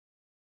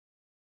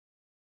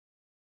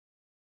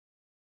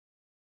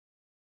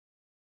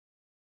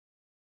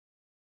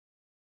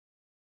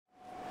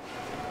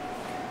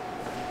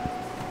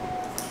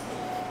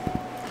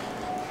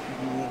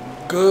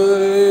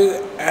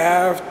Good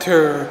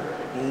afternoon,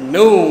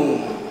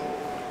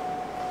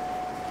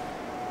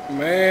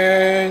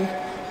 man.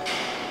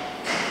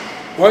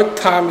 What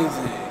time is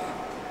it?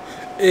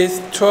 It's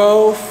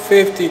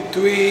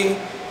 12:53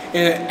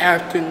 in the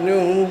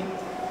afternoon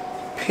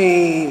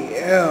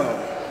p.m.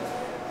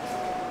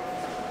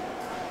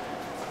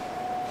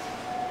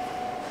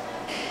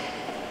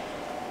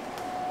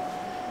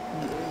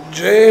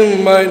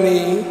 J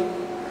Money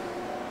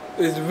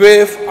is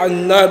with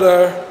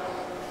another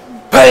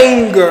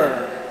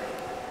banger.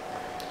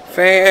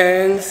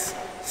 Fans,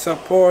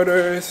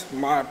 supporters,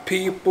 my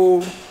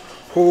people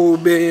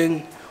who've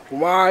been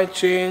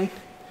watching,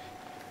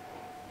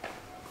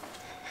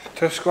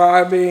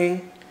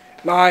 subscribing,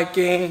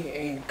 liking,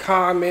 and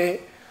comment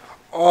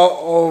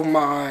all of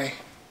my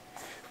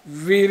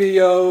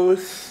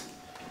videos.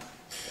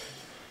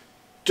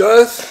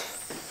 Just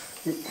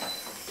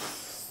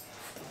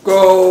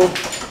go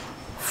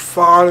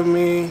follow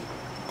me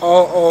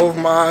all of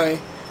my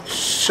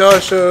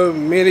social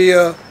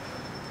media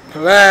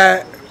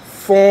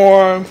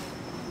platform.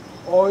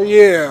 Oh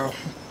yeah,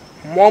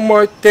 one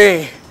more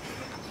thing,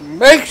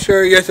 make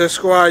sure you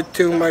subscribe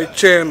to my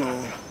channel.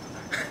 Well,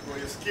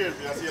 you scared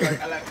me. I see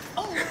I like,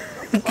 oh,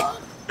 fuck.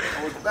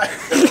 I was back.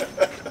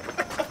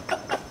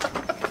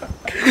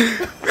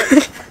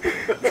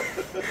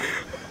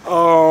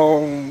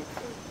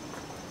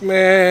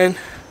 Man,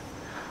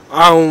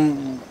 I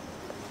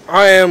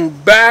am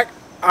back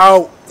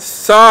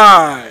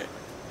outside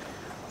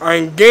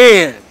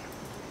again.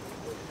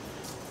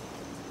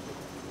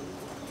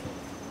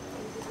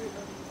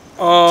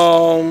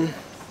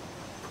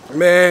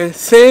 Man,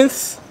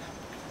 since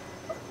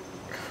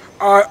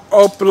I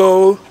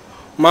upload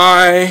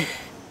my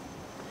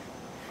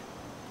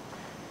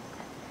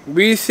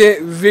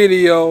recent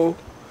video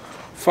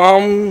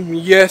from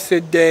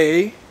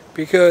yesterday,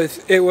 because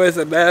it was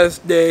the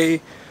last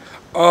day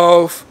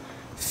of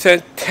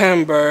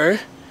September,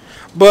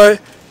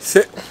 but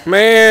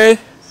man,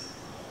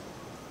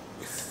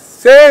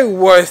 say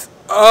what's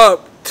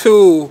up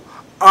to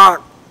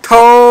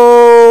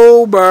October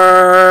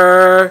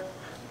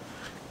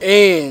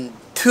in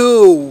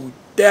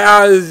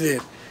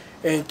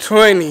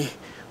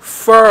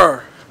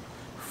 2024.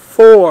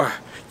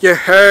 You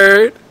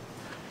heard?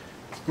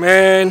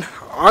 Man,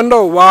 I don't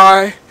know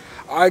why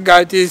I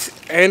got this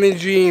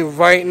energy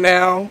right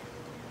now,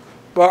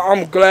 but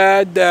I'm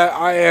glad that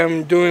I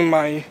am doing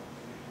my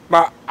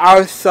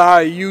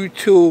outside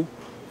YouTube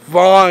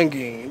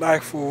vlogging,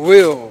 like for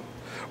real.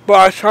 But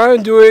I was trying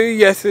to do it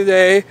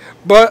yesterday,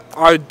 but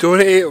I'm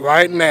doing it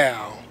right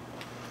now.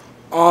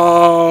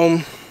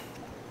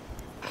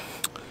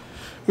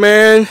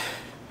 Man,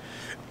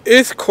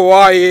 it's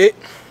quiet,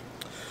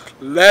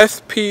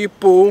 less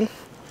people,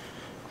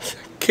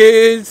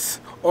 kids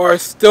are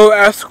still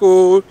at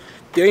school.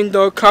 They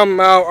don't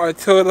come out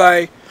until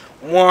like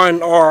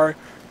 1 or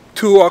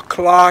 2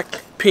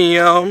 o'clock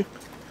p.m.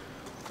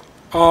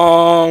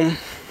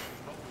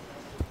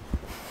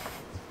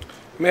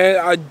 Man,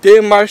 I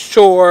did my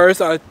chores.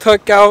 I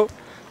took out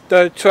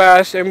the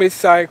trash and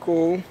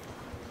recycle.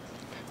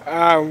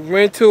 I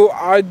went to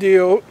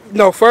Ideal.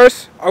 No,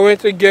 first I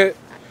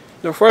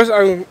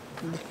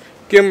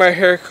get my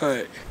hair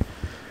cut.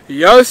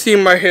 Y'all see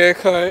my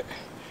haircut?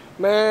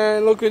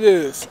 Man, look at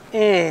this.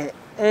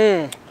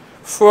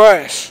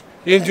 Fresh.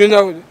 You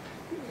know,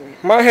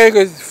 my hair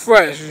is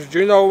fresh. Do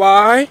you know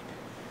why?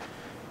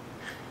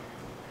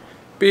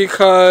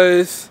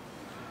 Because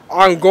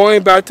I'm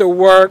going back to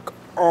work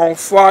on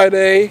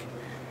Friday,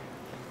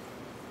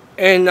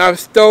 and I'm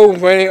still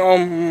waiting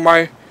on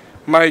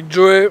my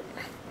drip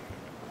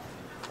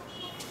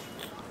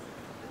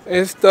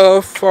and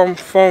stuff from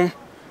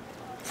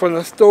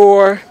the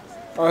store.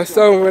 I'm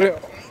still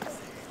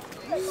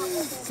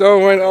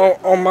waiting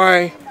on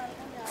my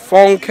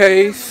phone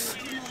case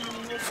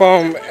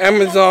from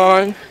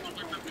Amazon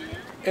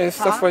and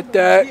stuff like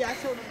that.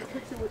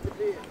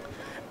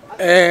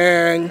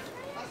 And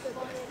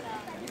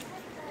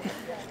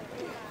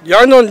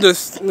y'all know the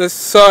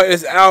sun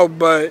is out,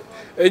 but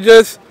it's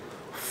just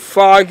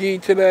foggy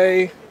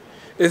today.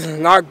 It's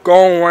not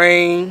gonna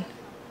rain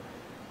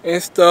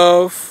and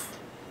stuff.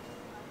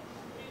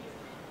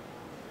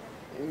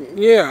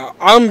 Yeah,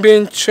 I've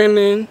been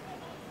chilling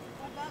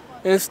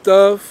and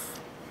stuff.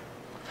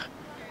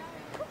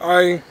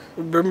 I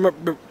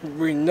remember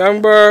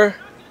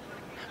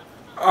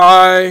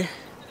I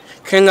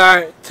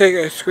cannot take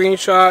a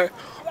screenshot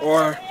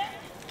or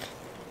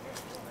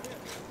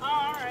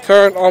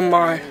turn on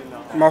my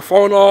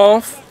phone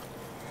off.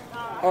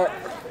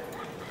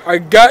 I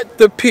got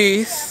the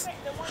piece.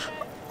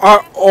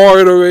 I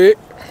ordered it.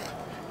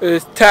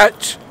 It's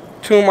attached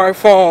to my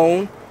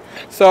phone.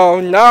 So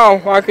now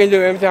I can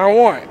do anything I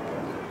want.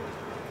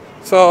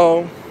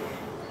 So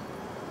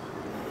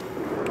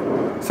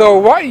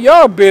what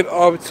y'all been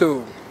up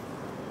to?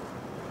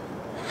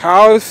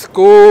 How's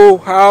school?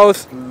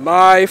 How's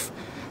life?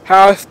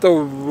 How's the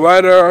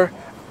weather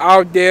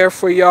out there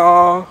for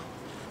y'all?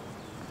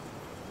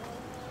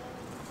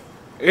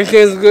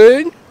 Everything's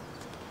good?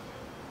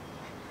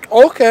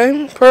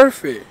 Okay,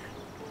 perfect.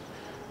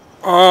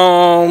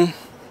 Um,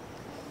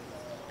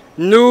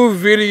 New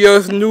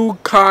videos, new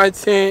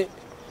content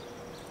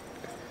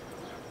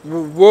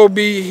will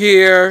be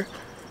here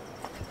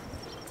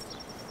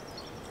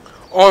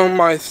on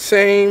my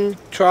same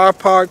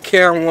tripod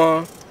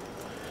camera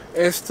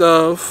and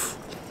stuff.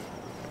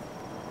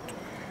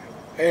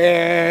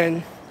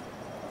 And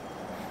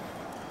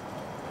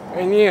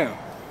yeah.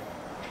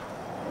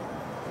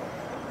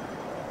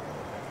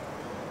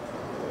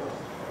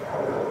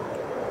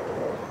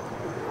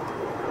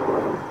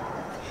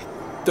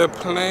 The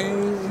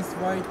plane is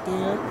right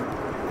there.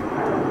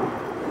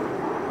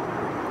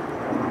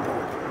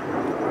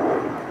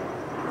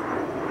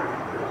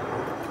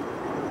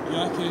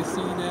 Y'all can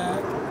see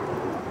that.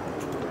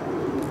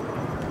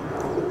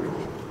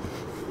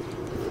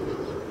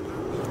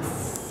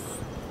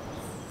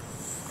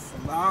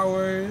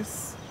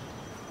 Flowers.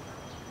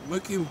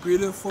 Looking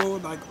beautiful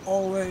like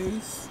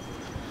always.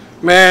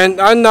 Man,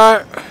 I'm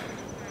not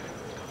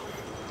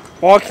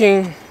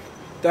walking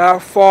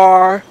that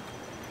far,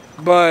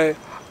 but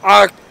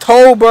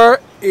October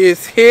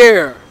is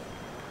here.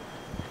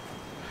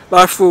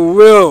 Like for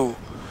real.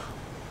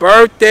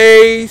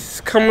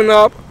 Birthdays coming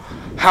up.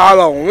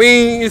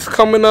 Halloween is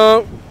coming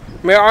up.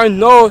 Man, I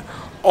know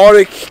all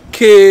the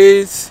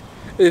kids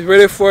is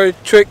ready for a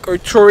trick or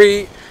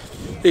treat.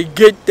 To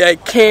get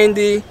that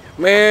candy.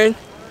 Man,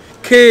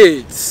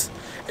 kids,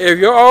 if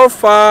you're all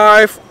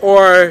 5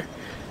 or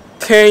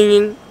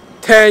 10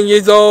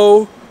 years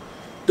old,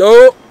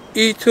 don't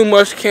eat too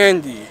much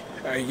candy.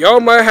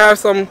 Y'all might have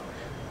some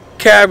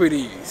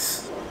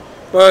cavities.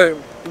 But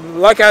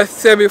like I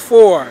said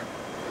before,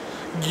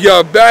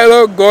 you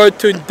better go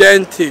to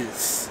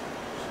dentist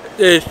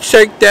and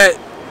check that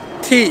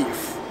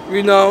teeth,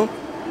 you know.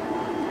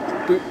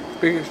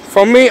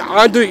 For me,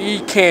 I do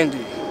eat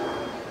candy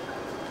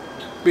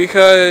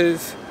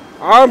because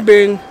I've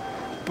been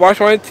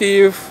brushing my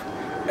teeth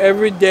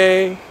every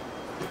day.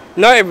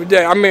 Not every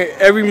day, I mean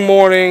every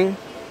morning,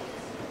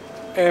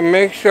 and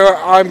make sure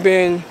I've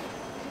been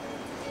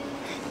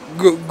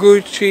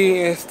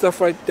Gucci and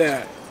stuff like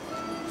that.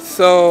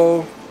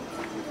 So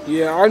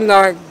yeah, I'm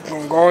not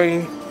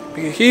going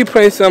because he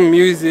plays some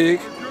music.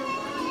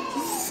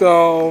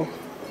 So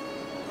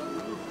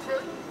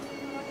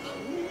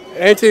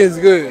everything is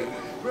good.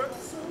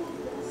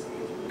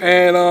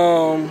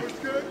 And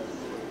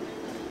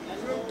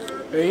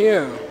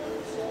yeah,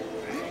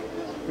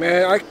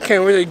 man, I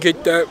can't really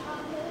get that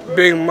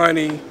big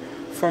money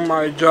from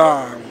my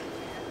job.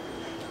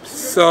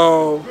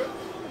 So,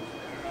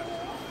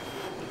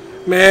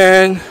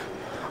 man,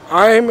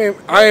 I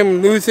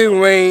am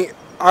losing weight.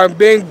 I've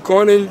been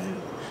going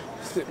in.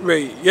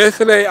 Wait,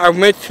 yesterday I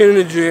went to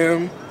the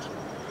gym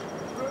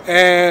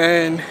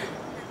and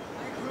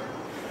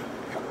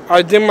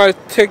I did my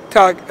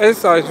TikTok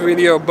exercise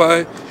video,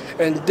 but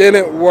it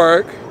didn't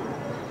work.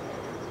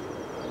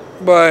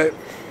 But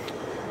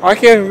I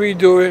can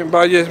redo it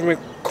by just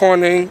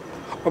recording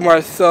of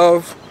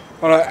myself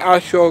on an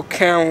actual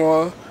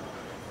camera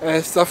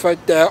and stuff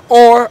like that,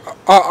 or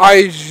a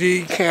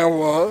IG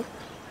camera.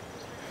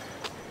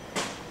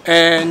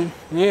 And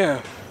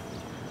yeah,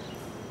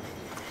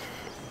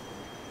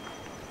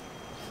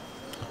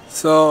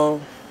 so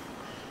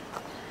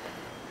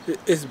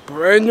it's a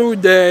brand new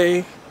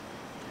day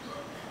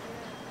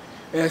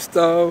and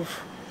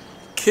stuff.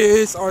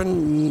 Kids are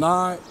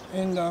not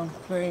in the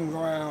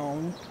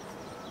playground.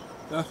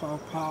 That's my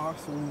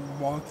pops and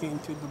walking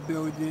to the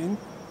building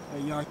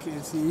that y'all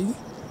can see.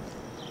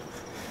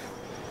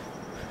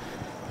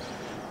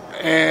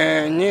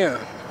 And yeah,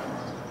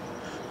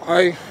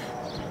 I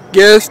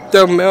guess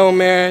the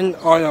mailman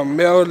or the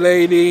mail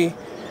lady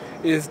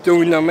is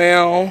doing the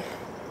mail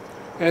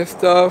and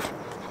stuff.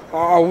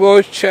 I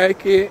will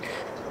check it,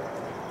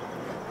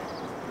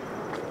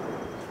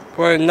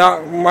 but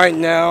not right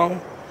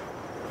now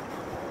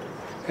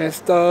and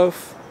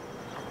stuff.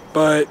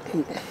 But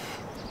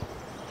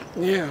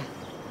yeah,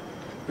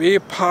 we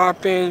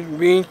popping,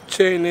 we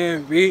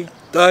chilling, we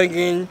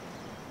thugging.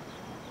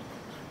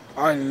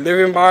 I'm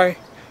living my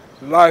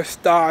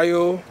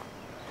lifestyle,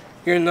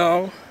 you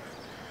know.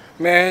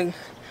 Man,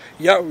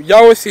 y'all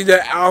will see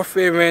the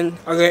outfit when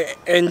I'm gonna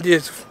end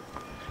this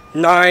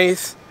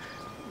nice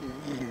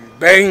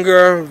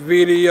banger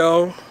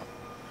video.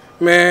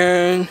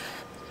 Man,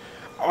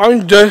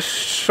 I'm just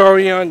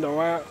showing you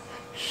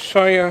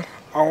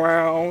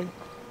around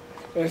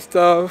and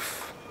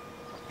stuff.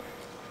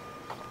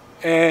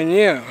 And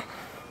yeah,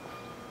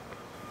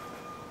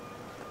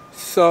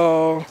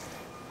 so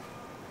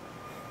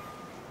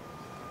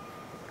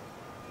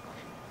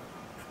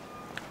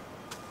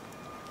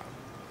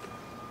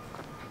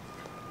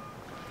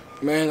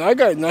man, I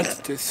got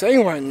nothing to say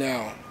right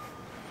now.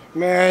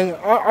 Man,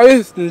 I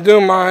just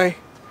do my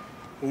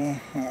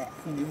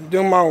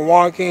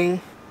walking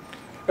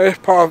as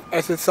part of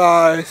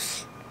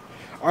exercise.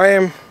 I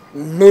am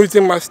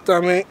losing my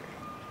stomach.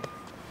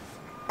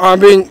 I've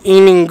been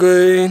eating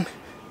good.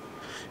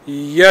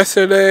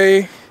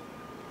 Yesterday,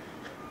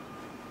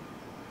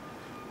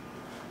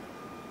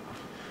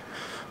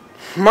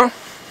 my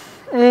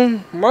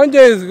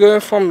day is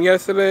good from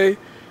yesterday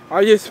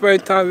I just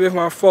spend time with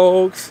my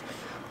folks.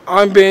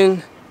 I've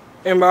been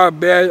in my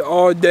bed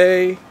all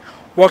day,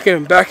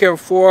 walking back and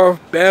forth,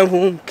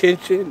 bedroom,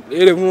 kitchen,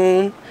 living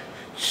room,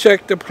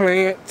 check the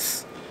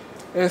plants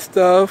and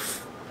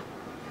stuff.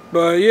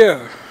 But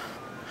yeah,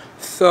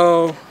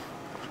 so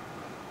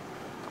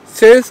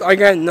since I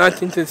got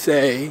nothing to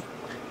say,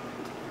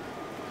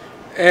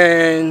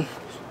 and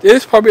this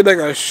is probably like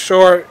a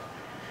short,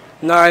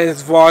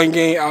 nice vlog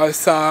game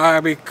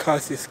outside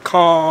because it's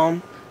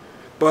calm,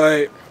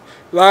 but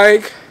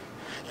like,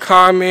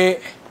 comment,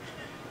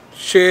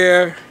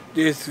 share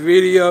this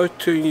video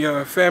to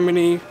your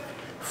family,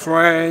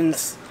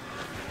 friends.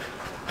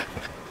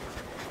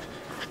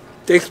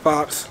 Thanks,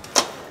 Pops.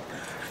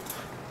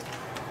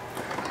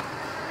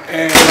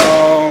 And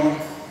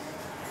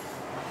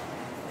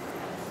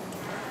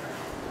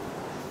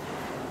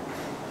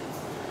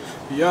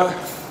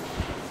yeah,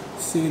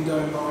 see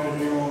the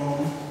laundry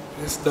room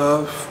and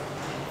stuff.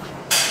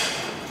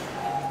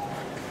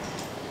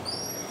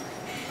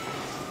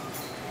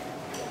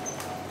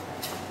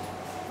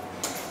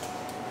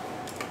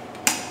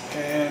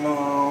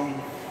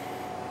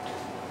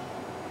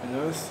 And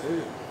that's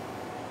it.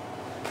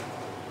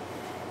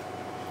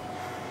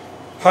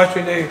 How's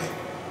your day?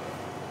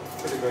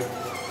 Pretty good.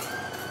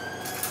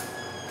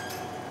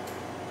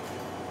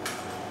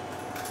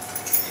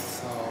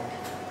 So,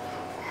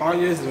 I'm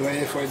just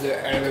waiting for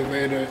the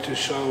elevator to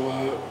show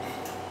up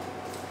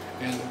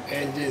and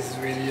end this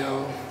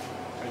video.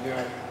 I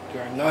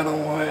got another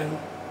one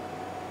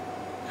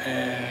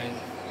and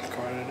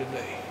call it a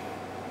day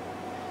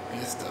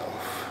and stuff.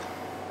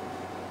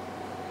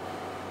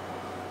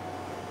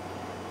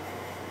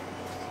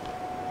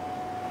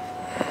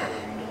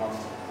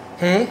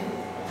 You're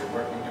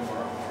working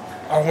tomorrow?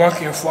 I'm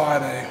working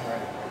Friday.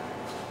 Right.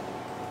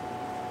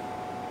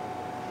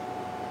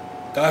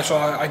 That's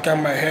why I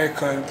got my hair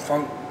cut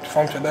from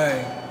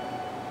today.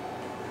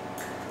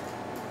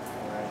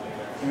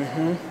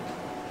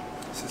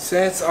 So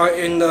since I'm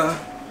in the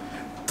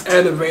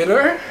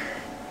elevator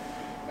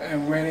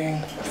and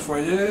waiting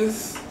for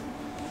this,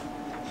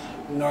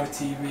 no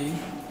TV.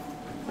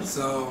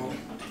 So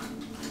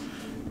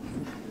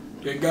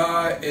the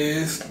guy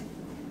is